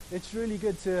It's really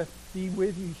good to be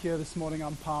with you here this morning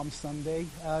on Palm Sunday.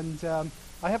 And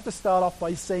I have to start off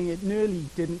by saying it nearly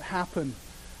didn't happen.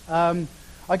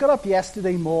 I got up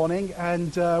yesterday morning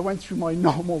and went through my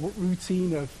normal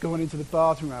routine of going into the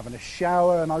bathroom, having a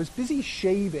shower, and I was busy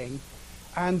shaving,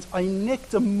 and I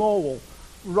nicked a mole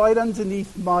right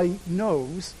underneath my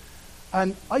nose,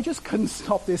 and I just couldn't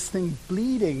stop this thing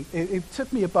bleeding. It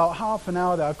took me about half an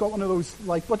hour there. I've got one of those,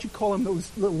 like, what you call them, those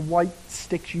little white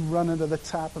sticks you run under the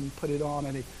tap and put it on,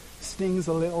 and it stings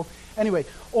a little. Anyway,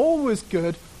 all was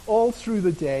good all through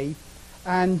the day,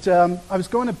 and I was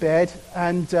going to bed,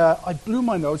 and I blew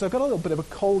my nose. I've got a little bit of a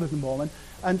cold at the moment,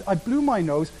 and I blew my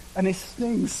nose, and this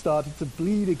thing started to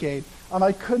bleed again, and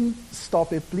I couldn't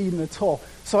stop it bleeding at all.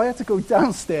 So I had to go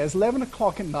downstairs, 11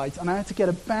 o'clock at night, and I had to get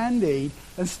a Band-Aid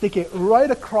and stick it right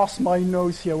across my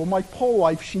nose here. Well, my poor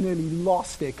wife, she nearly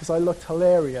lost it because I looked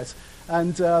hilarious.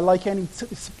 And like any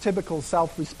typical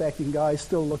self-respecting guy, I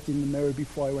still looked in the mirror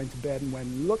before I went to bed and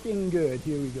went, looking good,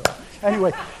 here we go.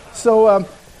 Anyway, so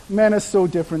men are so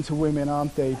different to women,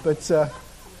 aren't they? But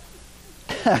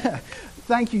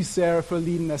thank you, Sarah, for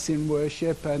leading us in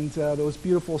worship and those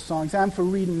beautiful songs, and for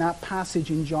reading that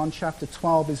passage in John chapter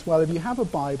 12 as well. If you have a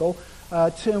Bible,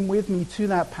 turn with me to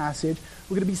that passage.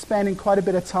 We're going to be spending quite a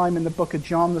bit of time in the book of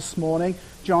John this morning,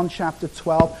 John chapter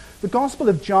 12. The Gospel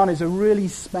of John is a really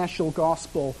special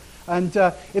gospel. And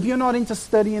if you're not into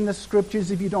studying the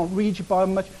scriptures, if you don't read your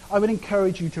Bible much, I would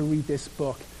encourage you to read this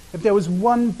book. If there was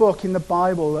one book in the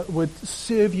Bible that would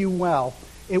serve you well,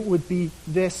 it would be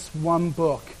this one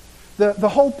book. The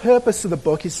whole purpose of the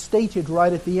book is stated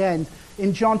right at the end.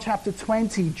 In John chapter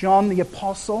 20, John the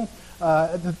apostle,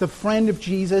 the friend of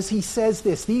Jesus, he says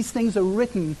this: "These things are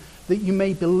written that you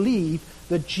may believe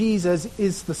that Jesus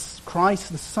is the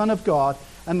Christ, the Son of God,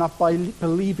 and that by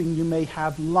believing you may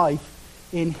have life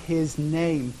in his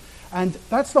name." And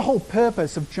that's the whole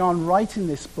purpose of John writing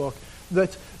this book,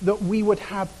 that we would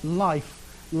have life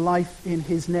in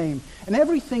his name. And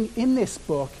everything in this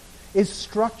book is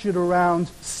structured around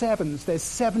sevens. There's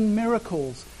 7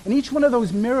 miracles. And each one of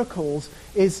those miracles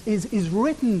is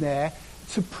written there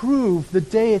to prove the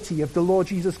deity of the Lord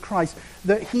Jesus Christ,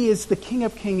 that he is the King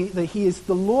of Kings, that he is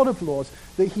the Lord of Lords,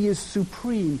 that he is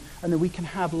supreme, and that we can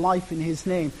have life in his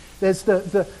name. There's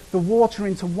the water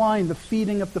into wine, the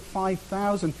feeding of the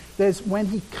 5,000. There's when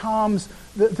he calms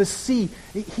the sea.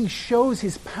 He shows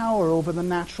his power over the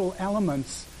natural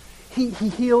elements. He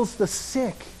heals the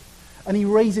sick. And he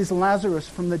raises Lazarus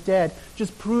from the dead,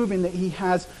 just proving that he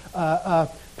has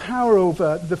power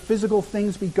over the physical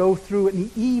things we go through, and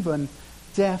even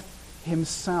death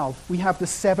himself. We have the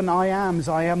 7 I ams.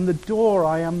 I am the door.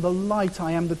 I am the light.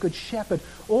 I am the good shepherd.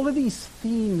 All of these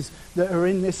themes that are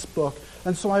in this book.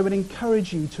 And so I would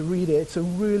encourage you to read it. It's a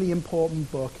really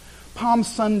important book. Palm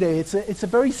Sunday, it's a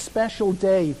very special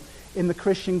day in the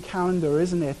Christian calendar,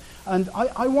 isn't it? And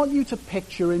I want you to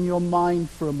picture in your mind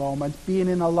for a moment being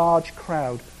in a large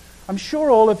crowd. I'm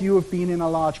sure all of you have been in a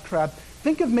large crowd.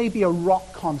 Think of maybe a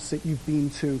rock concert you've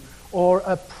been to, or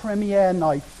a premiere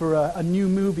night for a new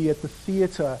movie at the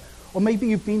theatre, or maybe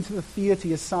you've been to the theatre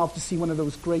yourself to see one of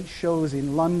those great shows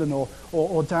in London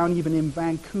or down even in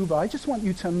Vancouver. I just want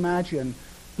you to imagine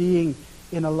being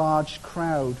in a large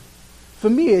crowd. For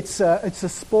me, it's a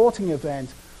sporting event.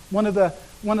 One of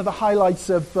the highlights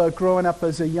of growing up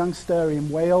as a youngster in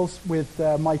Wales with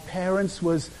my parents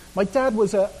was, my dad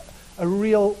was a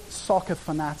real soccer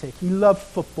fanatic. He loved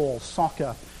football,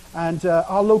 soccer. And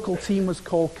our local team was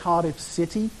called Cardiff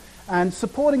City. And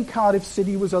supporting Cardiff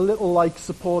City was a little like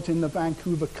supporting the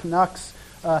Vancouver Canucks.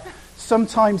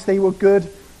 Sometimes they were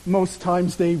good, most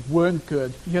times they weren't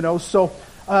good, you know. So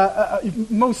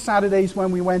most Saturdays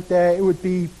when we went there, it would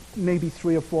be maybe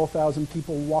 3,000 or 4,000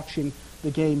 people watching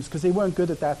the games because they weren't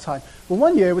good at that time. But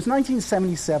one year, it was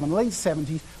 1977, late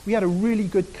 70s, we had a really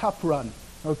good cup run,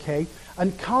 okay?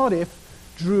 And Cardiff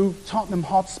drew Tottenham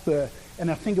Hotspur, and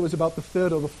I think it was about the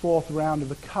 3rd or the 4th round of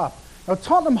the cup. Now,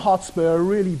 Tottenham Hotspur are a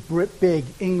really big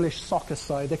English soccer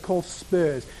side. They're called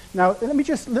Spurs. Now, let me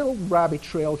just, little rabbit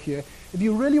trail here. If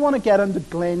you really want to get under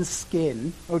Glenn's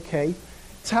skin, okay,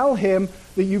 tell him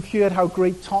that you've heard how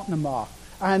great Tottenham are.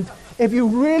 And if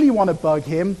you really want to bug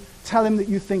him, tell him that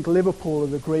you think Liverpool are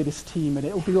the greatest team, and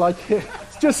it'll be like,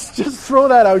 just throw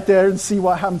that out there and see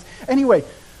what happens. Anyway,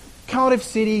 Cardiff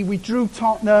City, we drew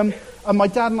Tottenham, and my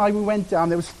dad and I, we went down.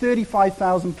 There was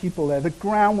 35,000 people there. The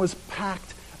ground was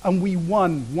packed, and we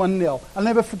won 1-0. I'll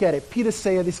never forget it. Peter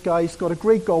Sayer, this guy, he's got a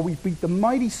great goal. We beat the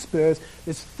mighty Spurs.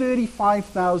 There's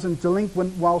 35,000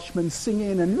 delinquent Welshmen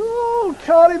singing, and, oh,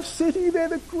 Cardiff City, they're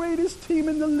the greatest team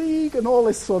in the league, and all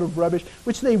this sort of rubbish,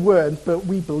 which they weren't, but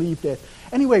we believed it.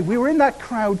 Anyway, we were in that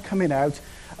crowd coming out,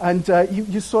 And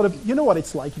you sort of, you know what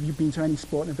it's like if you've been to any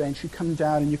sporting events. You come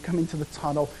down and you come into the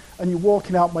tunnel and you're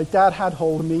walking out. My dad had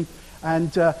hold of me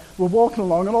and we're walking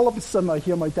along and all of a sudden I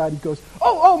hear my dad, he goes,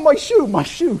 oh, my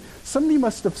shoe. Somebody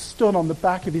must have stood on the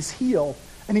back of his heel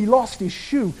and he lost his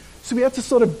shoe. So we had to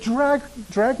sort of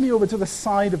drag me over to the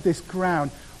side of this ground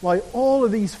while all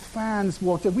of these fans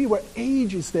walked in. We were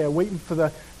ages there waiting for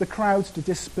the crowds to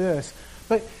disperse.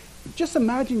 But just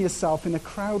imagine yourself in a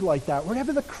crowd like that.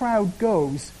 Wherever the crowd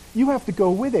goes, you have to go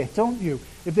with it, don't you?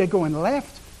 If they're going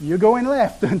left, you're going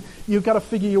left. And you've got to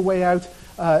figure your way out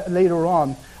later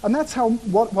on. And that's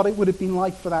what it would have been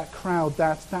like for that crowd,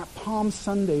 that Palm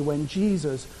Sunday when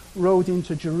Jesus rode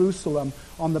into Jerusalem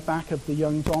on the back of the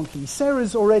young donkey.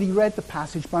 Sarah's already read the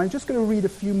passage, but I'm just going to read a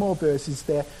few more verses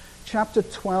there. Chapter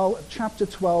 12,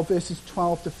 verses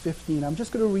 12 to 15. I'm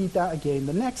just going to read that again.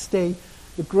 The next day,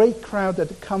 the great crowd that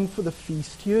had come for the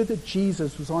feast heard that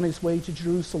Jesus was on his way to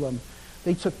Jerusalem.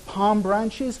 They took palm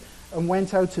branches and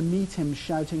went out to meet him,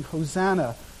 shouting,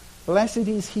 Hosanna! Blessed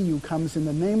is he who comes in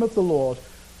the name of the Lord.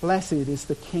 Blessed is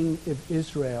the King of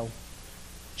Israel.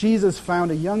 Jesus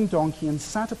found a young donkey and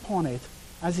sat upon it,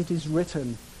 as it is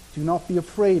written, Do not be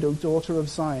afraid, O daughter of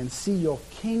Zion. See, your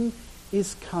king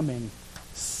is coming,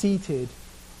 seated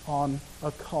on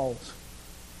a colt.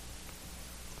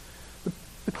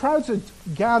 The crowds had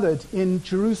gathered in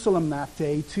Jerusalem that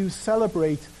day to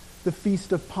celebrate the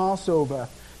feast of Passover.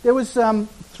 There was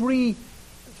 3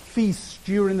 feasts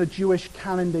during the Jewish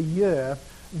calendar year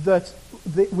that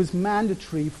it was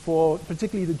mandatory for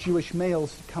particularly the Jewish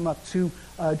males to come up to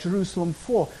Jerusalem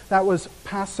for. That was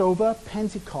Passover,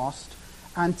 Pentecost,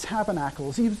 and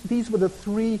Tabernacles. These were the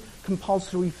 3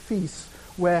 compulsory feasts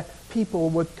where people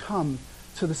would come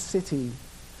to the city.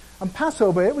 And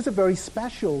Passover, it was a very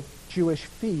special Jewish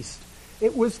feast.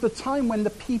 It was the time when the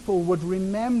people would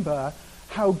remember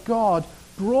how God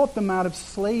brought them out of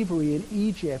slavery in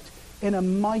Egypt in a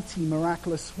mighty,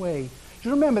 miraculous way. Do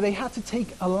you remember they had to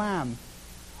take a lamb,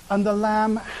 and the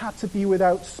lamb had to be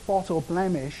without spot or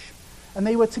blemish, and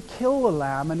they were to kill the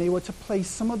lamb, and they were to place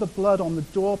some of the blood on the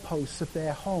doorposts of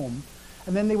their home,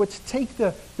 and then they were to take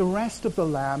the rest of the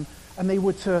lamb, and they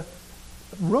were to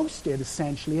roast it,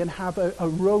 essentially, and have a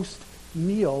roast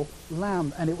meal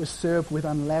lamb, and it was served with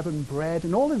unleavened bread.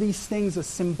 And all of these things are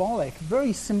symbolic,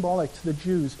 very symbolic to the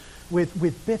Jews,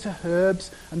 with bitter herbs,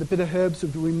 and the bitter herbs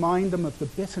would remind them of the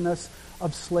bitterness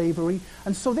of slavery.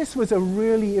 And so this was a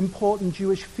really important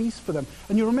Jewish feast for them.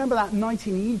 And you remember that night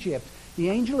in Egypt, the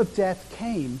angel of death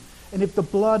came, and if the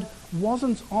blood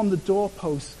wasn't on the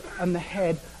doorpost and the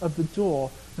head of the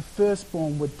door, the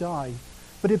firstborn would die.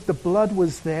 But if the blood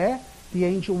was there, the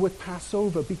angel would pass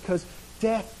over, because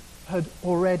death had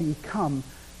already come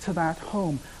to that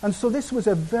home. And so this was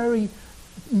a very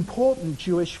important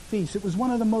Jewish feast. It was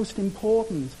one of the most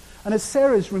important. And as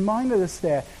Sarah's reminded us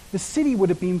there, the city would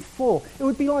have been full. It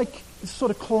would be like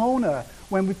sort of Kelowna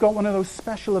when we've got one of those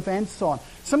special events on.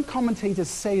 Some commentators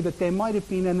say that there might have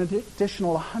been an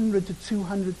additional 100 to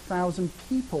 200,000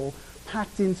 people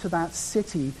packed into that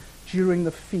city during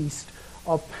the feast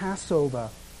of Passover.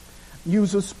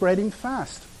 News was spreading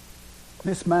fast.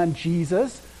 This man,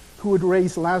 Jesus, who had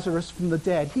raised Lazarus from the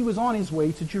dead, he was on his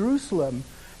way to Jerusalem.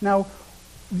 Now,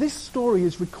 this story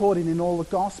is recorded in all the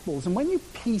Gospels, and when you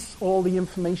piece all the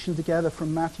information together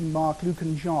from Matthew, Mark, Luke,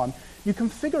 and John, you can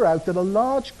figure out that a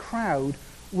large crowd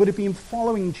would have been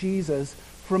following Jesus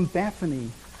from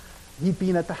Bethany. He'd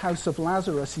been at the house of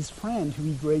Lazarus, his friend, who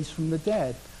he'd raised from the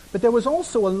dead. But there was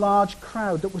also a large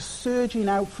crowd that was surging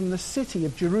out from the city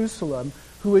of Jerusalem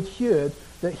who had heard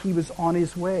that he was on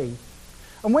his way.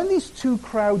 And when these 2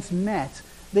 crowds met,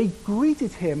 they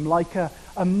greeted him like a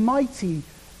mighty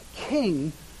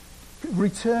king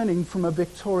returning from a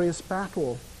victorious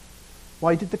battle.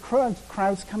 Why did the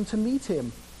crowds come to meet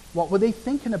him? What were they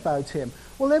thinking about him?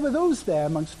 Well, there were those there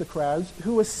amongst the crowds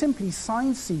who were simply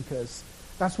sign seekers.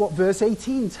 That's what verse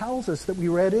 18 tells us that we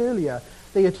read earlier.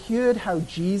 They had heard how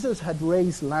Jesus had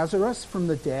raised Lazarus from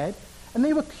the dead, and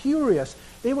they were curious.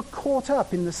 They were caught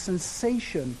up in the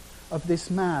sensation of this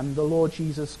man, the Lord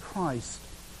Jesus Christ.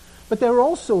 But there were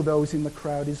also those in the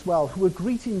crowd as well who were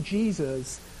greeting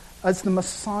Jesus as the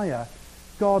Messiah,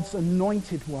 God's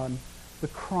anointed one, the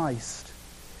Christ.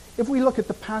 If we look at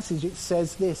the passage, it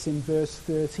says this in verse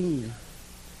 13.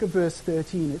 Look at verse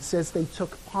 13. It says they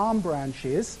took palm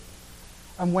branches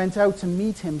and went out to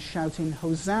meet him, shouting,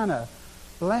 Hosanna!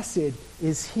 Blessed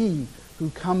is he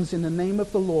who comes in the name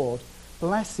of the Lord.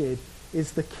 Blessed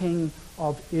is the King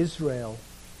of Israel.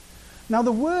 Now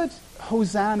the word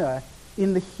Hosanna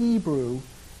in the Hebrew,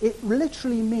 it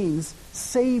literally means,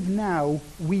 save now,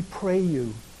 we pray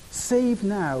you. Save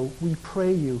now, we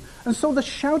pray you. And so the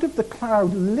shout of the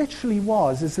crowd literally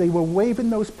was, as they were waving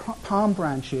those palm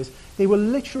branches, they were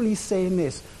literally saying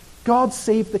this: God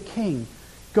save the King.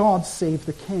 God save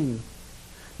the King.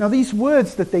 Now these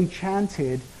words that they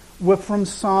chanted were from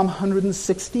Psalm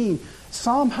 116.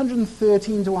 Psalm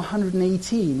 113 to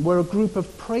 118 were a group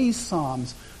of praise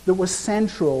psalms that were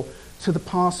central to the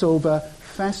Passover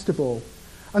festival.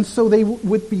 And so they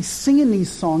would be singing these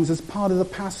songs as part of the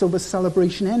Passover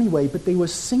celebration anyway, but they were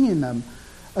singing them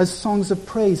as songs of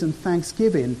praise and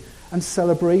thanksgiving and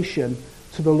celebration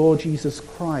to the Lord Jesus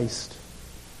Christ.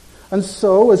 And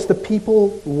so as the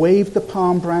people waved the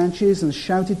palm branches and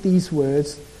shouted these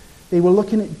words, they were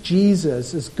looking at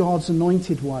Jesus as God's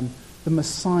anointed one, the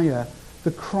Messiah,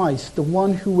 the Christ, the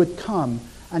one who would come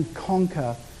and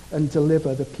conquer and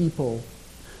deliver the people,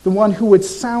 the one who would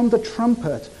sound the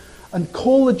trumpet and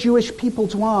call the Jewish people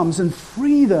to arms and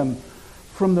free them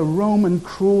from the Roman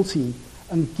cruelty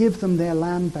and give them their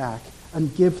land back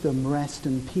and give them rest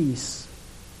and peace.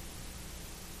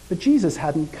 But Jesus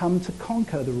hadn't come to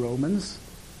conquer the Romans.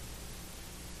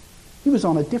 He was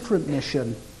on a different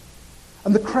mission.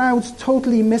 And the crowds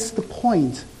totally missed the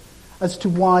point as to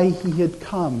why he had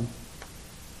come.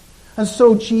 And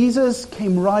so Jesus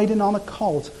came riding on a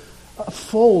colt, a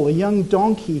foal, a young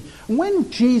donkey. And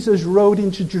when Jesus rode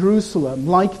into Jerusalem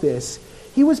like this,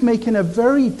 he was making a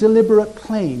very deliberate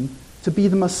claim to be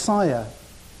the Messiah.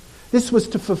 This was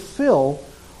to fulfill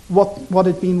what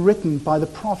had been written by the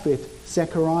prophet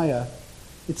Zechariah.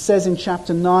 It says in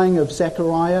chapter 9 of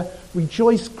Zechariah,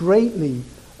 "Rejoice greatly,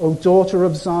 O daughter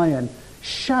of Zion.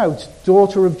 Shout,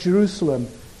 daughter of Jerusalem.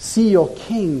 See, your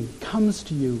king comes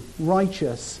to you,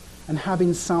 righteous and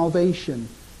having salvation,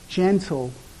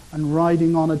 gentle and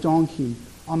riding on a donkey,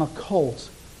 on a colt,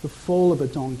 the foal of a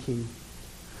donkey."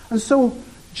 And so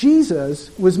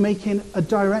Jesus was making a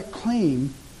direct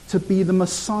claim to be the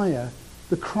Messiah,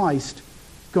 the Christ,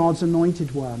 God's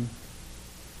anointed one.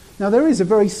 Now there is a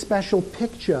very special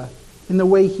picture in the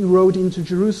way he rode into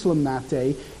Jerusalem that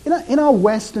day. In our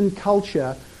Western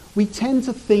culture, we tend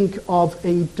to think of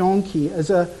a donkey as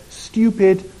a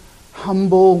stupid,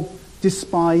 humble,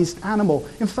 despised animal.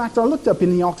 In fact, I looked up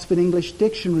in the Oxford English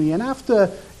Dictionary, and after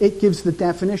it gives the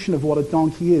definition of what a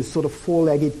donkey is, sort of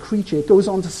four-legged creature, it goes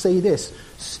on to say this: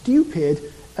 stupid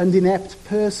and inept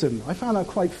person. I found that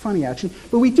quite funny, actually.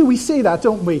 But we say that,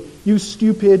 don't we? You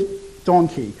stupid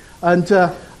donkey. And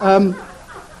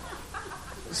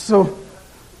so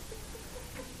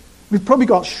we've probably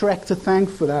got Shrek to thank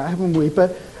for that, haven't we?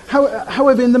 But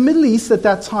however, in the Middle East at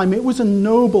that time, it was a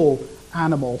noble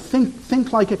animal.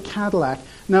 Think like a Cadillac.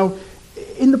 Now,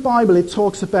 in the Bible, it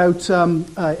talks about,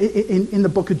 in the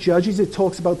book of Judges, it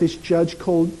talks about this judge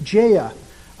called Jair,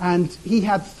 and he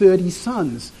had 30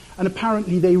 sons, and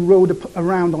apparently they rode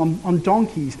around on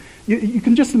donkeys. You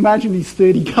can just imagine these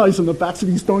 30 guys on the backs of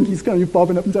these donkeys kind of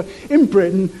bobbing up and down. In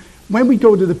Britain, when we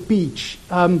go to the beach,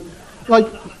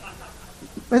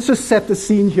 let's just set the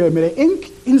scene here a minute.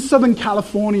 In Southern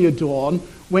California, Dawn,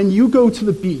 when you go to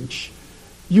the beach,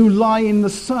 you lie in the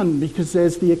sun because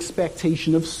there's the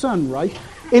expectation of sun, right?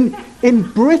 In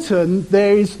Britain,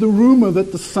 there is the rumor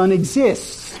that the sun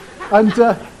exists.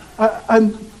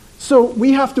 And so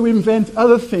we have to invent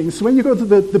other things. So when you go to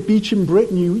the beach in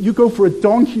Britain, you go for a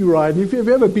donkey ride. And if you've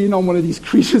ever been on one of these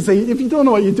creatures, if you don't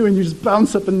know what you're doing, you just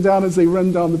bounce up and down as they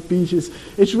run down the beach.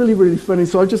 It's really, really funny.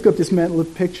 So I've just got this mental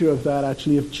picture of that,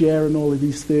 actually, of Jair and all of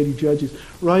these 30 judges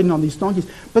riding on these donkeys.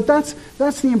 But that's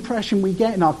the impression we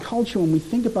get in our culture when we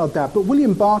think about that. But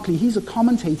William Barclay, he's a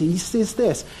commentator. He says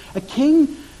this: a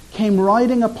king came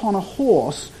riding upon a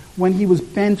horse when he was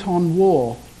bent on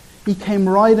war. He came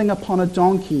riding upon a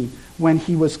donkey when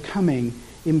he was coming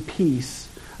in peace.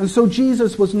 And so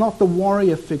Jesus was not the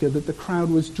warrior figure that the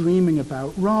crowd was dreaming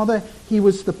about. Rather, he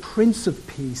was the Prince of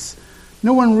Peace.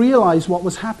 No one realized what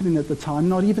was happening at the time,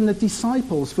 not even the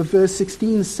disciples. For verse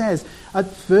 16 says,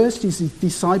 at first his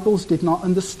disciples did not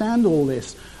understand all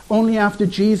this. Only after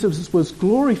Jesus was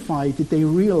glorified did they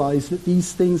realize that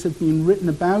these things had been written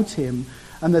about him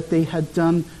and that they had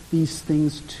done these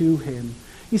things to him.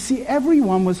 You see,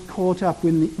 everyone was caught up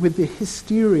with the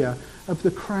hysteria of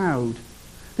the crowd.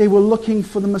 They were looking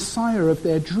for the Messiah of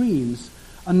their dreams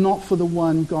and not for the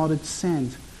one God had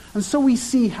sent. And so we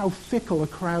see how fickle a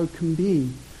crowd can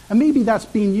be. And maybe that's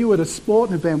been you at a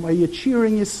sporting event where you're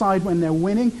cheering your side when they're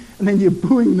winning and then you're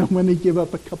booing them when they give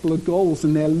up a couple of goals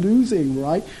and they're losing,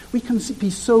 right? We can be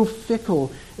so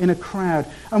fickle in a crowd.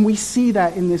 And we see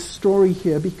that in this story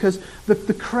here because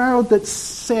the crowd that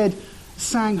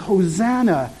sang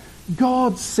Hosanna,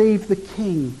 God save the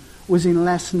King, was in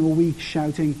less than a week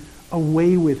shouting,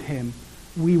 away with him.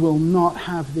 We will not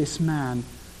have this man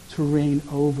to reign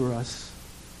over us.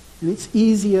 And it's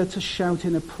easier to shout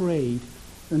in a parade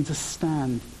than to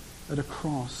stand at a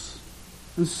cross.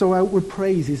 And so outward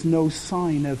praise is no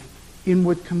sign of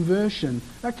inward conversion.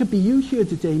 That could be you here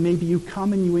today. Maybe you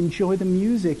come and you enjoy the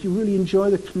music. You really enjoy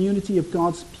the community of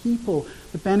God's people,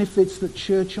 the benefits that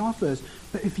church offers.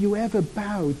 But if you ever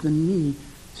bowed the knee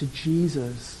to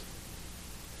Jesus.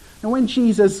 Now when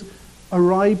Jesus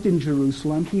arrived in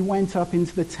Jerusalem, he went up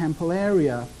into the temple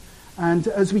area. And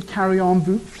as we carry on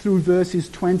through verses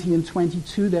 20 and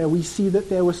 22 there, we see that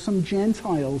there were some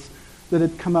Gentiles that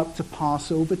had come up to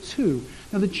Passover too.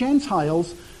 Now the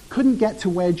Gentiles couldn't get to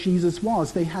where Jesus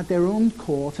was. They had their own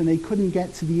court, and they couldn't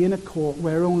get to the inner court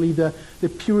where only the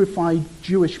purified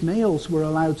Jewish males were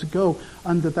allowed to go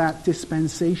under that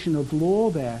dispensation of law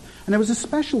there. And there was a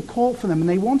special court for them, and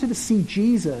they wanted to see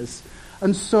Jesus.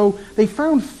 And so they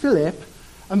found Philip,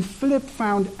 and Philip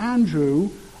found Andrew,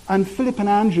 and Philip and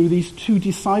Andrew, these two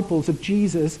disciples of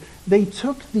Jesus, they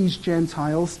took these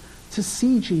Gentiles to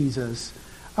see Jesus.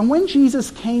 And when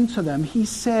Jesus came to them, he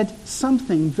said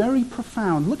something very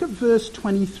profound. Look at verse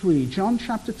 23, John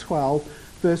chapter 12,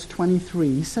 verse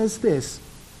 23. He says this,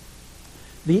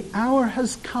 "The hour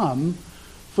has come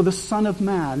for the Son of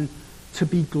Man to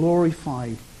be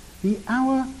glorified." The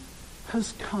hour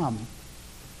has come.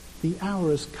 The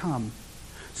hour has come.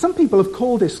 Some people have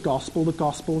called this gospel the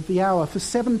gospel of the hour. For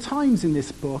 7 times in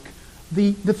this book,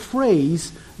 the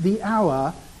phrase, the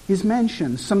hour, is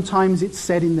mentioned. Sometimes it's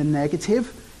said in the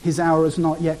negative, his hour has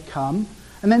not yet come.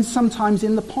 And then sometimes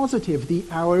in the positive, the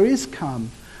hour is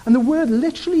come. And the word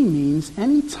literally means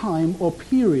any time or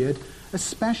period,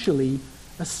 especially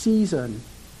a season.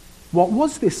 What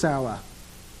was this hour?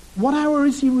 What hour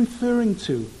is he referring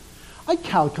to? I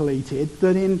calculated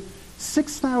that in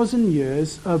 6,000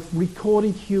 years of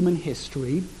recorded human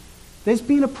history, there's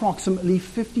been approximately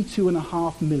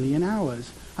 52.5 million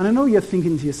hours. And I know you're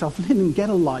thinking to yourself, Lyndon, get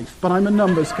a life, but I'm a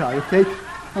numbers guy, okay?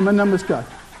 I'm a numbers guy.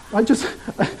 I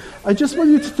just want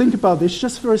you to think about this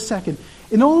just for a second.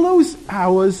 In all those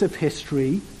hours of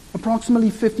history, approximately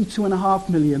 52.5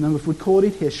 million of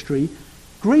recorded history,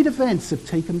 great events have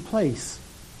taken place.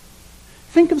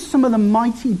 Think of some of the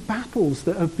mighty battles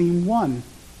that have been won.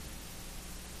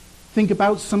 Think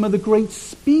about some of the great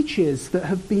speeches that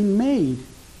have been made.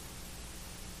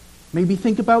 Maybe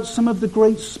think about some of the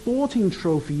great sporting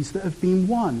trophies that have been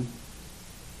won.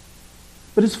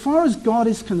 But as far as God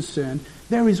is concerned,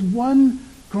 there is one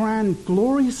grand,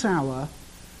 glorious hour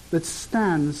that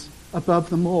stands above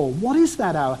them all. What is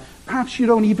that hour? Perhaps you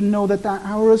don't even know that that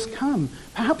hour has come.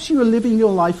 Perhaps you are living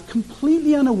your life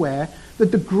completely unaware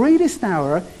that the greatest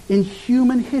hour in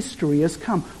human history has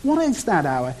come. What is that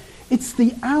hour? It's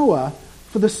the hour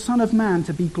for the Son of Man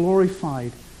to be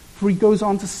glorified. For he goes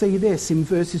on to say this in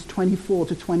verses 24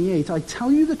 to 28. "I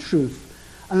tell you the truth,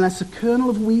 unless a kernel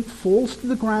of wheat falls to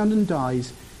the ground and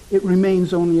dies, it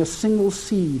remains only a single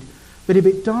seed. But if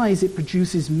it dies, it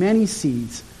produces many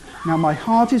seeds. Now my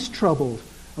heart is troubled,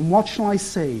 and what shall I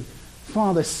say?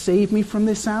 Father, save me from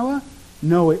this hour?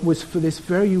 No, it was for this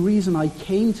very reason I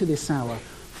came to this hour.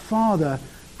 Father,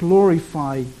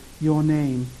 glorify your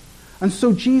name." And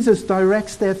so Jesus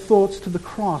directs their thoughts to the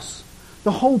cross.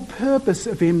 The whole purpose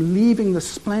of him leaving the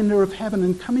splendor of heaven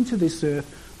and coming to this earth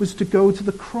was to go to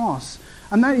the cross.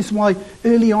 And that is why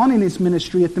early on in his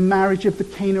ministry at the marriage of the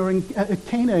Cana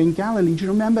in Galilee, do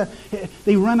you remember?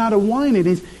 They ran out of wine,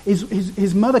 and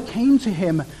his mother came to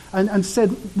him and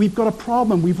said, "We've got a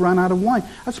problem, we've run out of wine."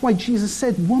 That's why Jesus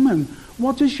said, "Woman,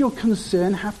 what does your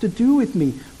concern have to do with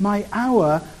me? My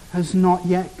hour has not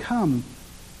yet come."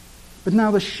 But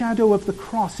now the shadow of the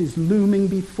cross is looming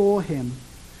before him.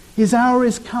 His hour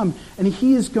is come, and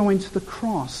he is going to the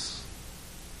cross.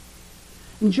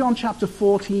 In John chapter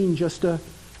 14, just a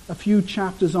few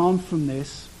chapters on from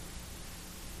this,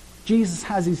 Jesus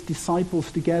has his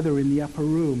disciples together in the upper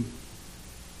room.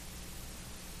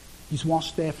 He's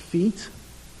washed their feet.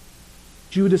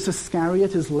 Judas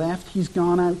Iscariot has left. He's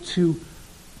gone out to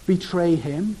betray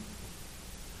him.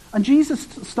 And Jesus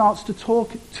starts to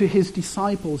talk to his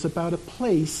disciples about a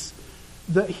place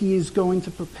that he is going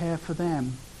to prepare for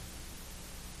them.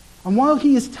 And while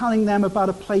he is telling them about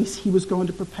a place he was going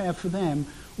to prepare for them,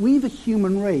 we, the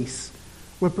human race,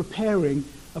 were preparing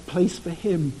a place for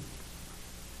him.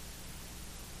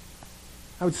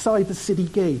 Outside the city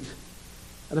gate,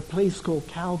 at a place called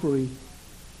Calvary.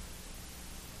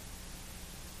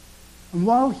 And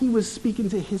while he was speaking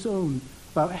to his own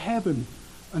about heaven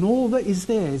and all that is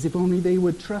theirs, if only they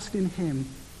would trust in him,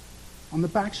 on the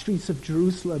back streets of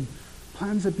Jerusalem,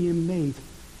 plans are being made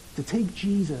to take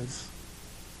Jesus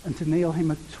and to nail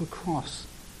him to a cross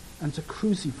and to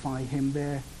crucify him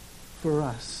there for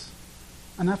us.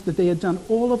 And after they had done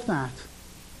all of that,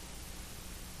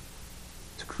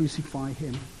 to crucify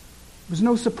him. It was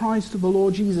no surprise to the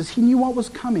Lord Jesus. He knew what was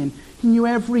coming. He knew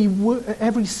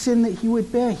every sin that he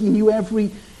would bear. He knew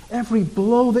every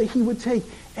blow that he would take,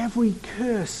 every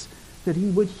curse that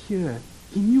he would hear.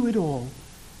 He knew it all.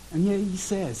 And yet he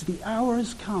says, the hour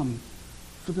has come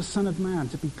for the Son of Man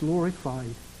to be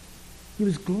glorified. He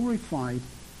was glorified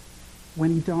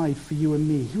when he died for you and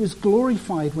me. He was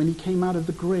glorified when he came out of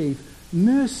the grave.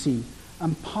 Mercy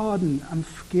and pardon and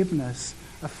forgiveness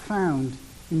are found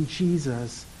in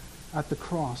Jesus at the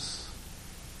cross.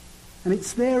 And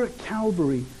it's there at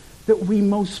Calvary that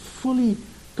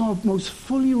God most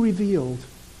fully revealed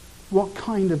what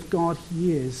kind of God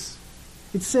he is.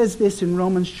 It says this in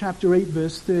Romans chapter 8,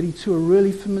 verse 32, a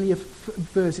really familiar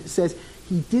verse. It says,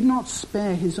 he did not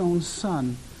spare his own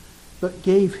son, but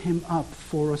gave him up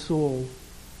for us all.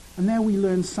 And there we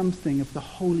learn something of the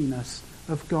holiness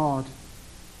of God.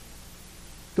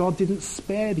 God didn't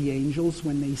spare the angels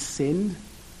when they sinned.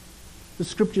 The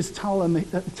scriptures tell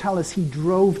us he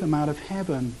drove them out of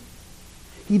heaven.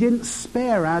 He didn't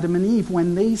spare Adam and Eve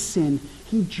when they sinned.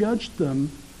 He judged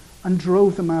them and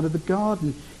drove them out of the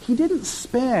garden. He didn't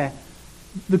spare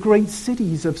the great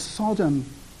cities of Sodom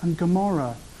and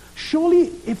Gomorrah.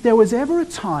 Surely, if there was ever a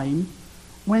time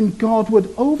when God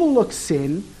would overlook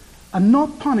sin and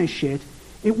not punish it,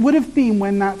 it would have been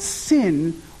when that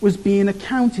sin was being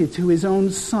accounted to his own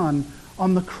Son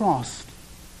on the cross.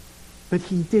 But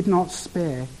he did not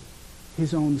spare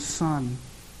his own Son.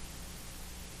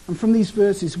 And from these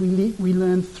verses we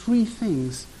learn three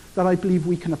things that I believe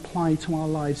we can apply to our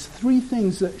lives. Three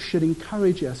things that should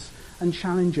encourage us and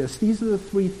challenge us. These are the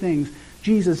three things.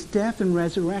 Jesus' death and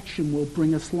resurrection will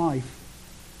bring us life.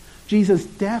 Jesus'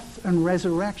 death and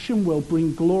resurrection will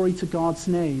bring glory to God's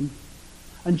name.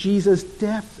 And Jesus'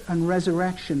 death and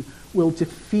resurrection will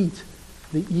defeat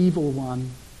the evil one.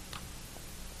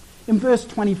 In verse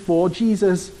 24,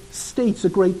 Jesus states a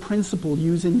great principle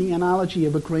using the analogy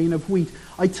of a grain of wheat.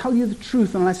 I tell you the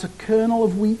truth, unless a kernel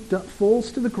of wheat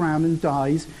falls to the ground and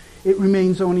dies, it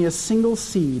remains only a single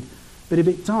seed. But if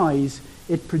it dies,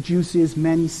 it produces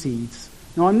many seeds.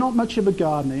 Now, I'm not much of a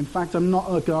gardener. In fact, I'm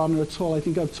not a gardener at all. I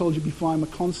think I've told you before, I'm a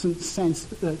constant sense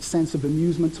of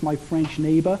amusement to my French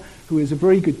neighbor, who is a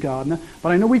very good gardener.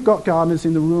 But I know we've got gardeners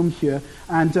in the room here,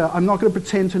 and I'm not going to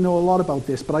pretend to know a lot about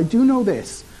this. But I do know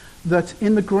this, that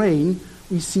in the grain,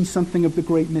 we see something of the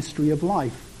great mystery of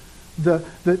life.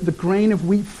 The grain of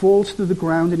wheat falls to the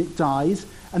ground and it dies,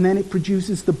 and then it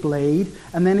produces the blade,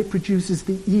 and then it produces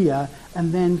the ear,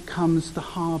 and then comes the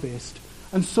harvest.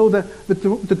 And so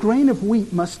the grain of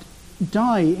wheat must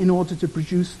die in order to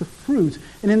produce the fruit.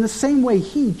 And in the same way,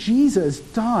 Jesus,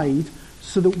 died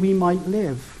so that we might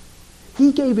live.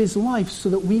 He gave his life so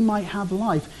that we might have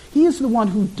life. He is the one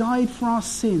who died for our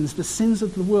sins, the sins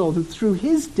of the world, and through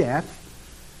his death,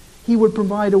 he would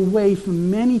provide a way for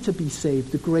many to be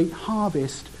saved, the great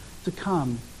harvest to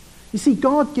come. You see,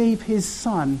 God gave his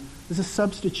Son as a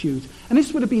substitute. And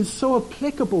this would have been so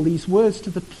applicable, these words, to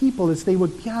the people as they were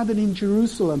gathered in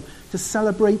Jerusalem to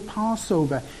celebrate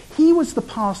Passover. He was the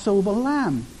Passover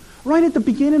lamb. Right at the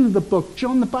beginning of the book,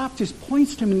 John the Baptist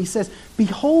points to him and he says,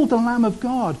 "Behold the Lamb of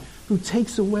God who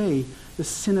takes away the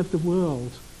sin of the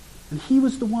world." And he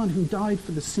was the one who died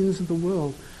for the sins of the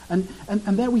world. And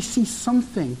there we see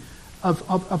something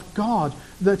of God,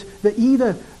 that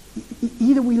either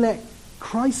we let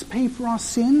Christ pay for our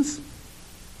sins,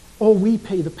 or we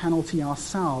pay the penalty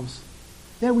ourselves.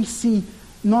 There we see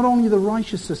not only the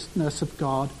righteousness of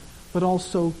God, but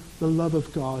also the love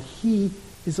of God. He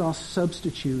is our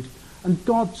substitute. And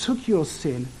God took your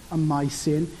sin and my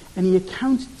sin, and he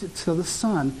accounted it to the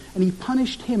Son, and he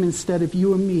punished him instead of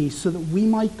you and me, so that we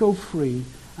might go free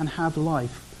and have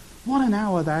life. What an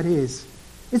hour that is.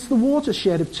 It's the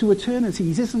watershed of two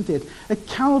eternities, isn't it? At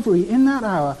Calvary, in that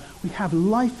hour, we have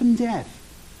life and death.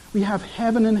 We have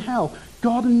heaven and hell,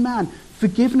 God and man,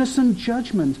 forgiveness and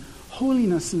judgment,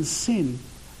 holiness and sin,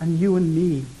 and you and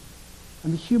me.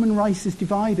 And the human race is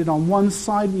divided. On one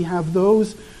side we have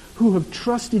those who have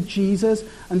trusted Jesus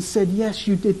and said, "Yes,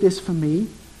 you did this for me."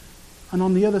 And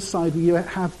on the other side we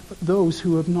have those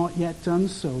who have not yet done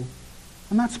so.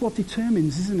 And that's what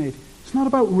determines, isn't it? It's not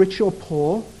about rich or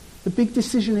poor. The big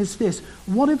decision is this: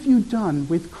 what have you done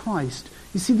with Christ?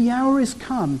 You see, the hour is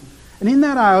come. And in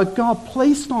that hour, God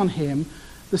placed on him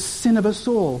the sin of us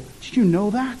all. Did you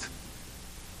know that?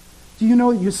 Do you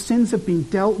know that your sins have been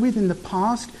dealt with in the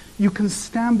past? You can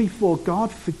stand before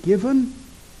God forgiven.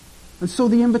 And so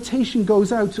the invitation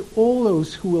goes out to all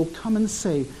those who will come and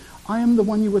say, "I am the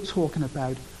one you were talking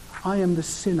about. I am the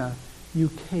sinner you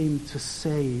came to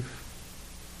save."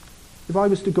 If I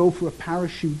was to go for a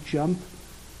parachute jump,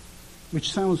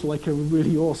 which sounds like a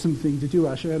really awesome thing to do,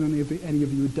 actually, I don't know if any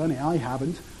of you have done it, I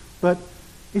haven't, but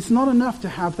it's not enough to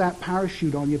have that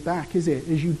parachute on your back, is it?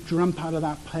 As you jump out of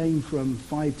that plane from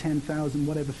 5, 10,000,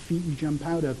 whatever feet you jump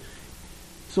out of,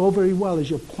 it's all very well as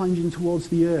you're plunging towards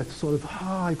the earth, sort of,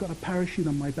 I've got a parachute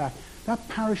on my back. That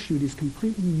parachute is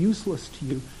completely useless to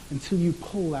you until you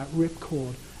pull that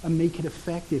ripcord and make it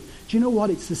effective. Do you know what?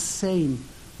 It's the same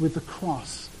with the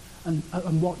cross and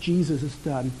what Jesus has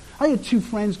done. I had 2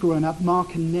 friends growing up,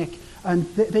 Mark and Nick, and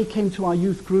they came to our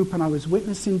youth group and I was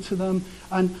witnessing to them,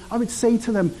 and I would say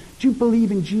to them, do you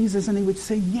believe in Jesus? And they would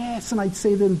say yes. And I'd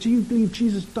say to them, do you believe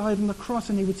Jesus died on the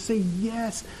cross? And they would say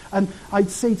yes. And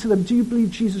I'd say to them, do you believe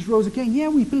Jesus rose again? Yeah,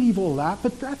 we believe all that,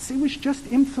 but it was just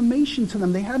information to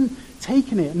them. They hadn't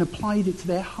taken it and applied it to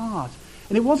their heart.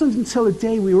 And it wasn't until a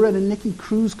day we were at a Nicky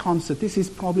Cruz concert, this is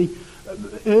probably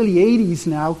early 80s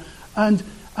now, and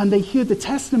they heard the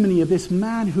testimony of this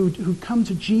man who'd come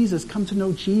to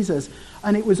know Jesus.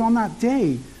 And it was on that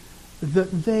day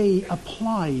that they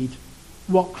applied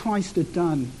what Christ had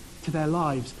done to their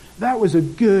lives. That was a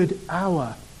good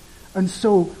hour. And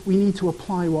so we need to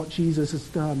apply what Jesus has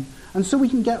done. And so we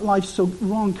can get life so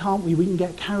wrong, can't we? We can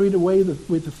get carried away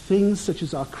with the things such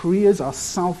as our careers, our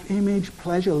self-image,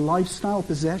 pleasure, lifestyle,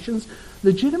 possessions,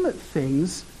 legitimate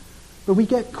things, but we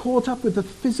get caught up with the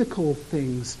physical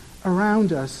things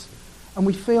around us, and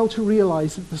we fail to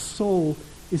realize that the soul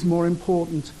is more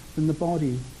important than the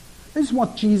body. This is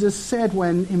what Jesus said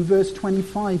when, in verse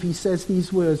 25, he says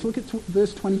these words. Look at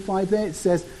verse 25 there. It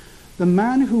says, the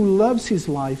man who loves his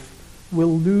life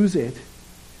will lose it.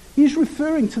 He's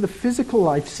referring to the physical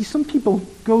life. See, some people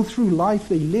go through life,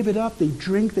 they live it up, they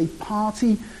drink, they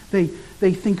party, they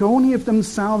think only of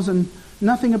themselves and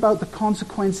nothing about the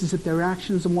consequences of their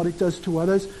actions and what it does to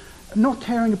others, not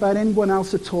caring about anyone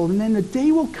else at all. And then the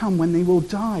day will come when they will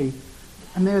die,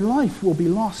 and their life will be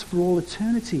lost for all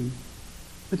eternity.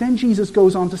 But then Jesus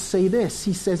goes on to say this.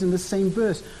 He says in the same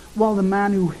verse, while the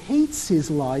man who hates his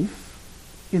life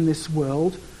in this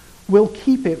world will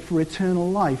keep it for eternal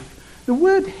life. The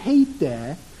word hate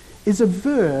there is a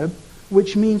verb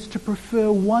which means to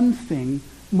prefer one thing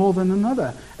more than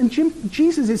another. And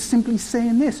Jesus is simply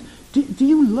saying this, do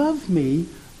you love me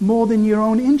more than your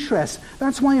own interests?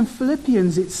 That's why in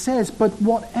Philippians it says, but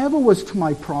whatever was to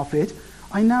my profit,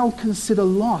 I now consider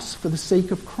loss for the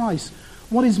sake of Christ.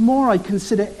 What is more, I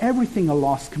consider everything a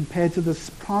loss compared to the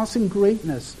surpassing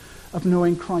greatness of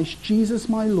knowing Christ Jesus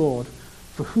my Lord,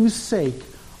 for whose sake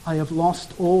I have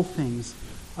lost all things.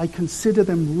 I consider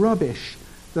them rubbish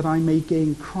that I may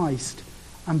gain Christ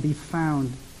and be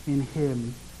found in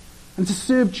him. And to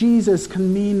serve Jesus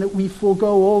can mean that we forego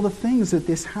all the things that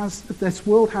this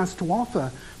world has to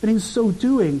offer. But in so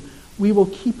doing, we will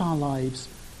keep our lives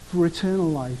for eternal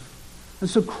life. And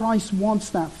so Christ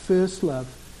wants that first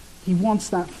love. He wants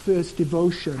that first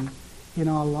devotion in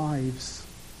our lives.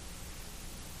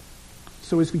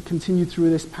 So as we continue through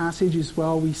this passage as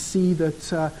well, we see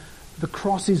that the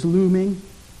cross is looming.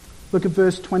 Look at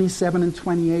verse 27 and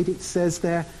 28. It says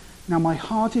there, now my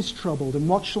heart is troubled, and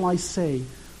what shall I say?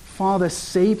 Father,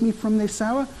 save me from this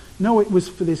hour? No, it was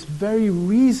for this very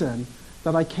reason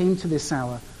that I came to this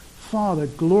hour. Father,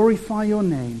 glorify your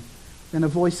name. Then a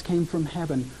voice came from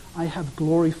heaven. I have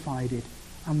glorified it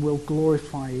and will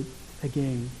glorify it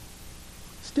again.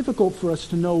 It's difficult for us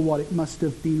to know what it must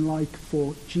have been like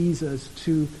for Jesus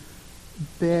to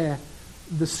bear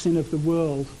the sin of the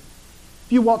world.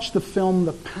 If you watch the film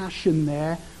The Passion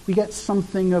there, we get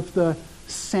something of the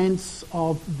sense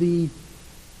of the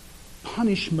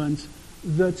punishment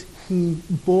that he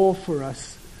bore for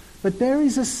us. But there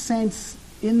is a sense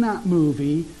in that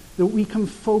movie that we can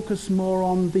focus more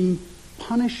on the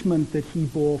punishment that he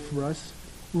bore for us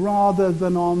rather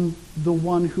than on the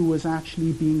one who was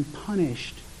actually being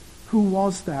punished. Who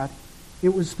was that? It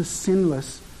was the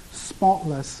sinless,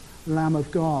 spotless Lamb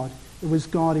of God. It was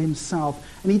God himself.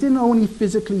 And he didn't only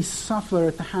physically suffer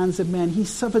at the hands of men. He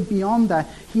suffered beyond that.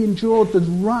 He endured the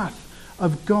wrath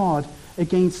of God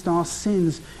against our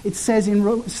sins. It says in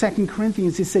 2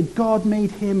 Corinthians, it said, God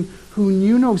made him who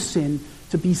knew no sin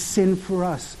to be sin for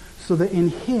us, so that in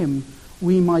him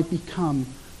we might become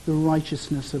the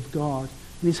righteousness of God.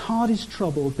 And his heart is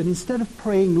troubled, but instead of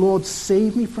praying, Lord,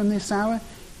 save me from this hour,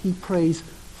 he prays,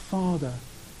 Father,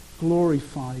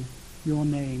 glorify your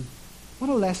name. What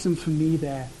a lesson for me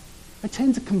there. I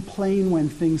tend to complain when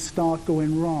things start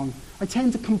going wrong. I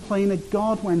tend to complain at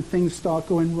God when things start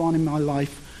going wrong in my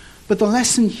life. But the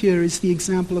lesson here is the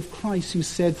example of Christ, who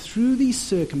said, through these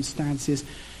circumstances,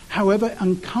 however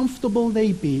uncomfortable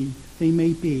they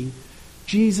may be,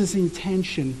 Jesus'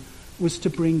 intention was to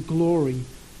bring glory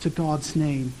to God's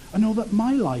name. And oh, that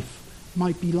my life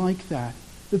might be like that.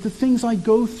 That the things I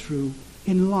go through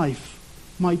in life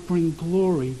might bring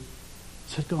glory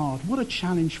to God. What a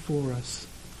challenge for us.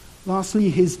 Lastly,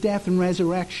 his death and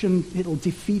resurrection, it'll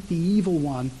defeat the evil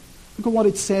one. Look at what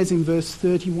it says in verse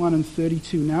 31 and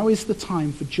 32. Now is the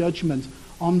time for judgment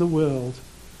on the world.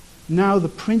 Now the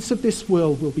prince of this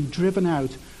world will be driven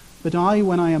out, but I,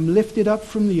 when I am lifted up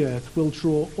from the earth, will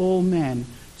draw all men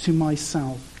to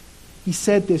myself. He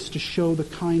said this to show the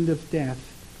kind of death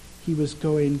he was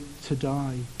going to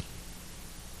die.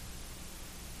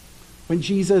 When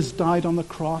Jesus died on the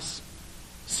cross,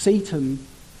 Satan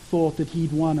thought that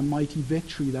he'd won a mighty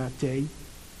victory that day,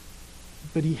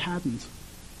 but he hadn't.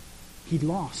 He'd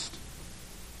lost.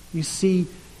 You see,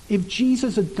 if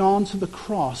Jesus had gone to the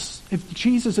cross, if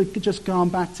Jesus had just gone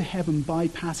back to heaven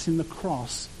bypassing the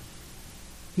cross,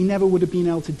 he never would have been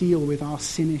able to deal with our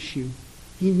sin issue.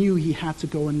 He knew he had to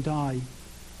go and die.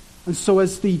 And so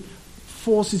as the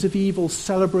forces of evil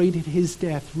celebrated his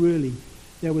death, really,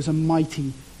 there was a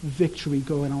mighty victory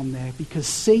going on there, because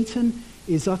Satan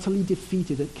is utterly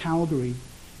defeated at Calvary.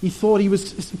 He thought he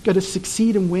was going to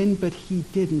succeed and win, but he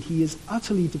didn't. He is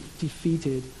utterly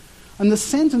defeated. And the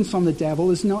sentence on the devil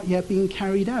has not yet been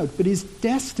carried out, but his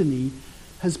destiny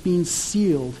has been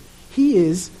sealed. He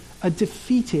is a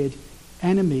defeated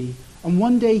enemy, and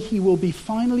one day he will be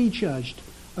finally judged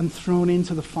and thrown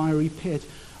into the fiery pit.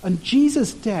 And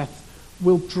Jesus' death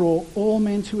will draw all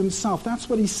men to himself. That's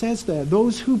what he says there.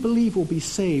 Those who believe will be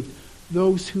saved.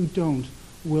 Those who don't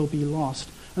will be lost.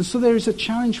 And so there is a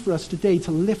challenge for us today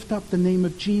to lift up the name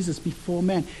of Jesus before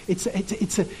men. It's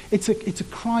a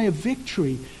cry of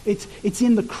victory. It's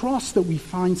in the cross that we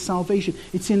find salvation.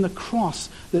 It's in the cross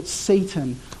that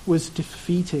Satan was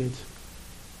defeated.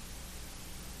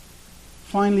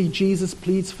 Finally, Jesus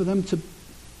pleads for them to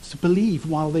believe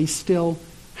while they still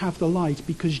have the light,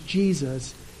 because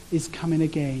Jesus is coming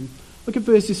again. Look at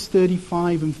verses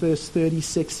 35 and verse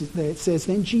 36 there. It says,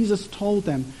 Then Jesus told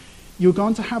them, You're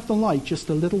going to have the light just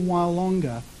a little while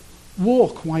longer.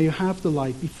 Walk while you have the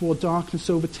light before darkness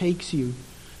overtakes you.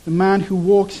 The man who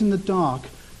walks in the dark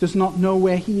does not know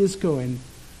where he is going.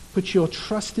 Put your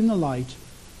trust in the light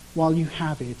while you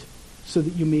have it, so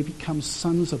that you may become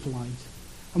sons of light.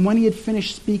 And when he had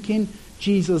finished speaking,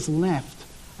 Jesus left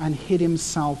and hid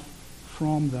himself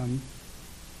from them.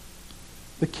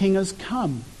 The king has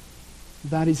come.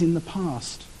 That is in the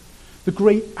past. The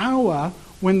great hour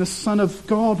when the Son of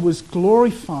God was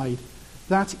glorified,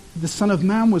 that the Son of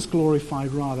Man was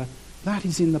glorified rather, that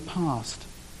is in the past.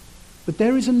 But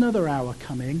there is another hour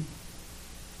coming,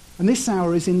 and this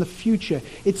hour is in the future.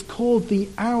 It's called the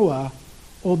hour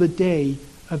or the day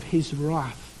of his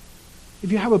wrath.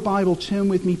 If you have a Bible, turn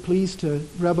with me please to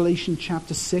Revelation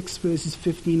chapter 6, verses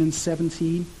 15 and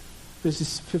 17.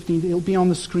 Verses 15, it'll be on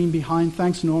the screen behind.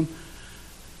 Thanks, Norm.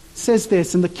 It says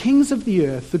this, And the kings of the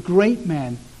earth, the great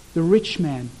men, the rich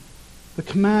men, the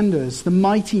commanders, the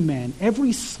mighty men,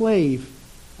 every slave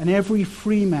and every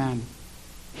free man,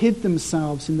 hid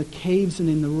themselves in the caves and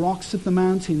in the rocks of the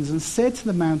mountains, and said to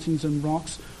the mountains and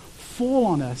rocks, Fall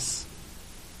on us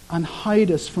and hide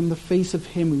us from the face of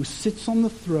him who sits on the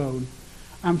throne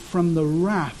and from the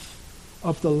wrath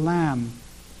of the Lamb.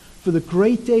 For the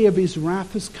great day of his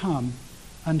wrath has come,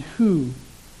 and who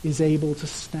is able to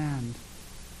stand?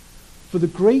 For the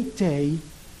great day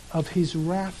of his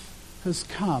wrath has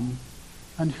come,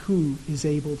 and who is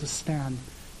able to stand?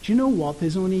 Do you know what?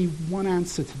 There's only one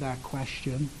answer to that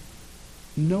question.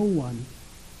 No one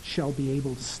shall be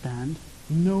able to stand.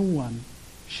 No one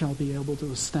shall be able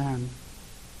to stand.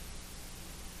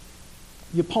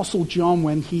 The Apostle John,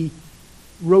 when he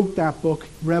wrote that book,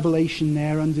 Revelation,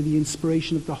 there under the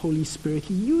inspiration of the Holy Spirit,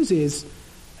 he uses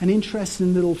an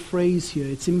interesting little phrase here.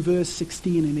 It's in verse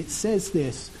 16, and it says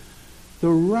this, the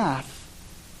wrath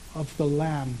of the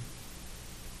Lamb.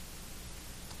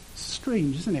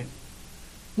 Strange, isn't it?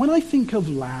 When I think of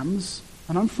lambs,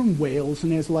 and I'm from Wales,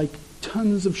 and there's like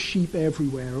tons of sheep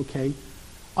everywhere, okay,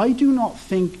 I do not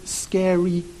think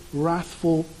scary,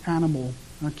 wrathful animal,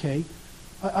 okay?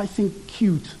 I think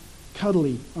cute,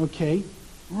 cuddly, okay?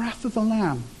 Wrath of the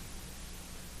Lamb.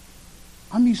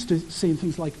 I'm used to saying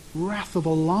things like wrath of a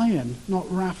lion, not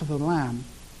wrath of the Lamb.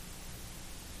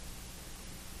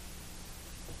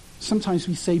 Sometimes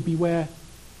we say, beware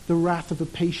the wrath of a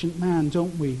patient man,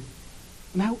 don't we?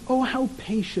 And how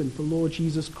patient the Lord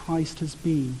Jesus Christ has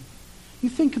been. You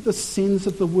think of the sins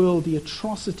of the world, the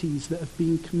atrocities that have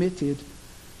been committed,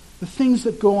 the things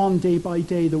that go on day by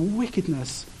day, the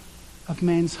wickedness of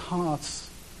men's hearts,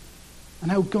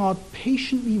 and how God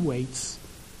patiently waits,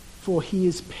 for he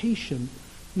is patient,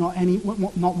 not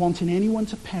wanting anyone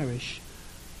to perish,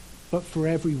 but for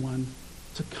everyone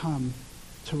to come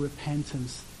to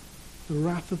repentance. The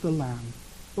wrath of the Lamb.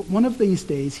 But one of these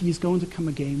days, he is going to come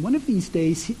again. One of these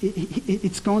days,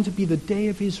 it's going to be the day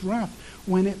of his wrath,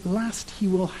 when at last he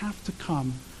will have to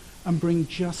come and bring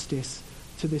justice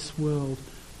to this world.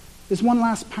 There's one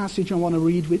last passage I want to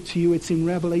read to you. It's in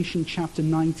Revelation chapter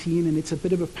 19, and it's a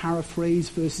bit of a paraphrase,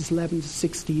 verses 11 to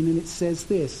 16, and it says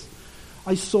this: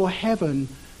 I saw heaven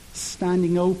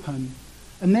standing open,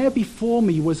 and there before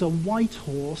me was a white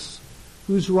horse,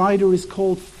 whose rider is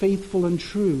called Faithful and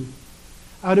True.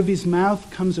 Out of his mouth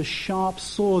comes a sharp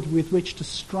sword with which to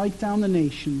strike down the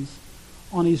nations.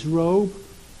 On his robe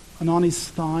and on his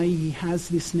thigh he has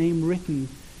this name written: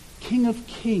 King of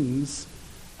Kings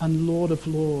and Lord of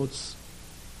Lords.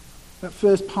 That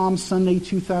first Palm Sunday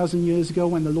 2,000 years ago,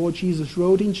 when the Lord Jesus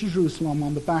rode into Jerusalem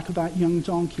on the back of that young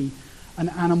donkey, an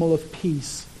animal of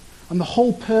peace. And the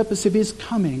whole purpose of his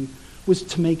coming was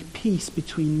to make peace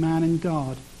between man and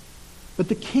God. But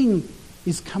the King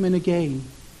is coming again.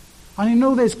 And I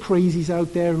know there's crazies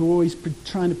out there who are always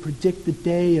trying to predict the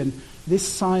day, and this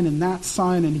sign and that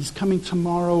sign, and he's coming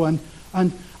tomorrow. And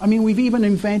I mean, we've even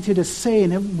invented a saying,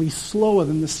 haven't we, slower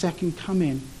than the second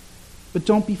coming. But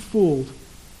don't be fooled.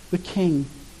 The King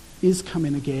is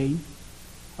coming again.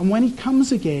 And when he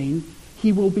comes again,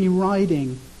 he will be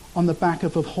riding on the back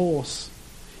of a horse.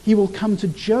 He will come to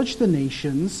judge the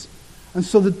nations. And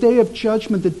so the day of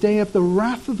judgment, the day of the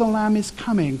wrath of the Lamb is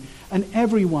coming, and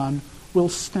everyone will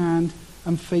stand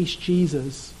and face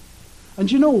Jesus. And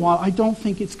you know what? I don't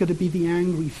think it's going to be the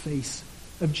angry face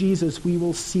of Jesus we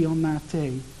will see on that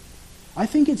day. I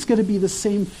think it's going to be the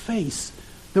same face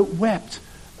that wept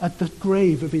at the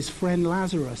grave of his friend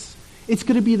Lazarus. It's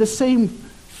going to be the same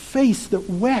face that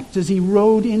wept as he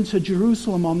rode into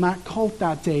Jerusalem on that colt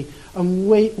that day and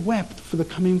wept for the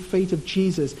coming fate of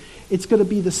Jesus. It's going to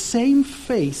be the same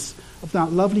face of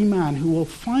that lovely man who will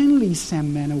finally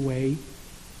send men away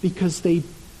because they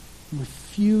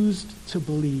refused to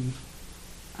believe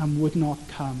and would not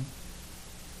come.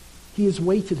 He has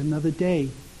waited another day.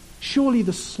 Surely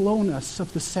the slowness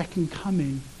of the second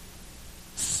coming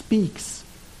speaks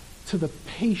to the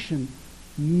patient,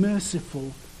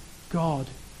 merciful God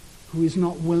who is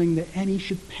not willing that any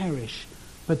should perish,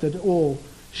 but that all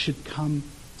should come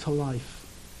to life.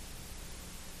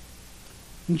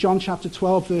 In John chapter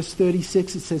 12, verse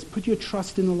 36, it says, "Put your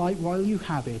trust in the light while you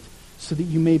have it, so that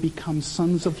you may become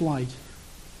sons of light."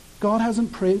 God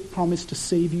hasn't promised to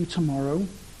save you tomorrow,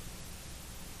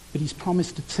 but he's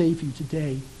promised to save you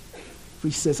today. For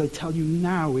he says, I tell you,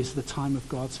 now is the time of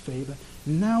God's favor.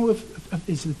 Now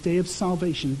is the day of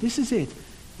salvation. This is it.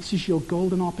 This is your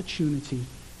golden opportunity.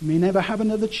 You may never have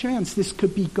another chance. This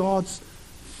could be God's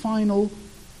final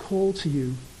call to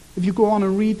you. If you go on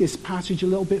and read this passage a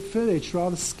little bit further, it's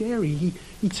rather scary.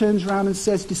 He turns around and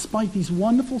says, despite these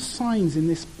wonderful signs in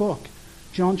this book,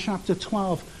 John chapter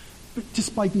 12,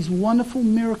 despite these wonderful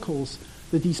miracles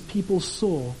that these people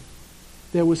saw,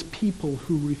 there was people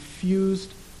who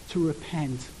refused to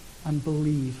repent and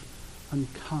believe and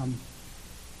come.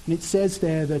 And it says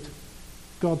there that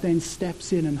God then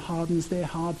steps in and hardens their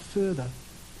heart further.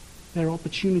 Their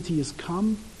opportunity has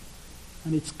come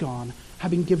and it's gone.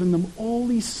 Having given them all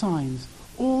these signs,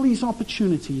 all these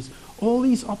opportunities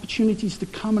to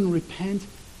come and repent,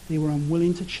 they were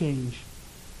unwilling to change.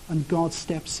 And God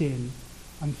steps in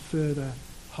and further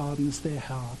hardens their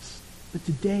hearts. But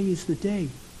today is the day.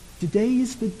 Today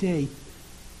is the day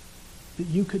that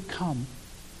you could come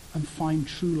and find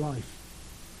true life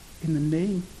in the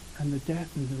name and the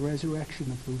death and the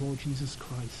resurrection of the Lord Jesus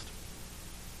Christ.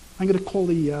 I'm going to call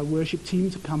the worship team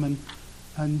to come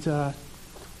and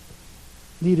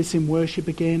lead us in worship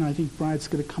again. I think Brad's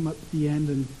going to come up at the end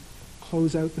and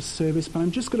close out the service. But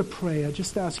I'm just going to pray. I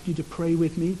just ask you to pray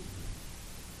with me.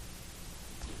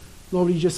 Lord, we just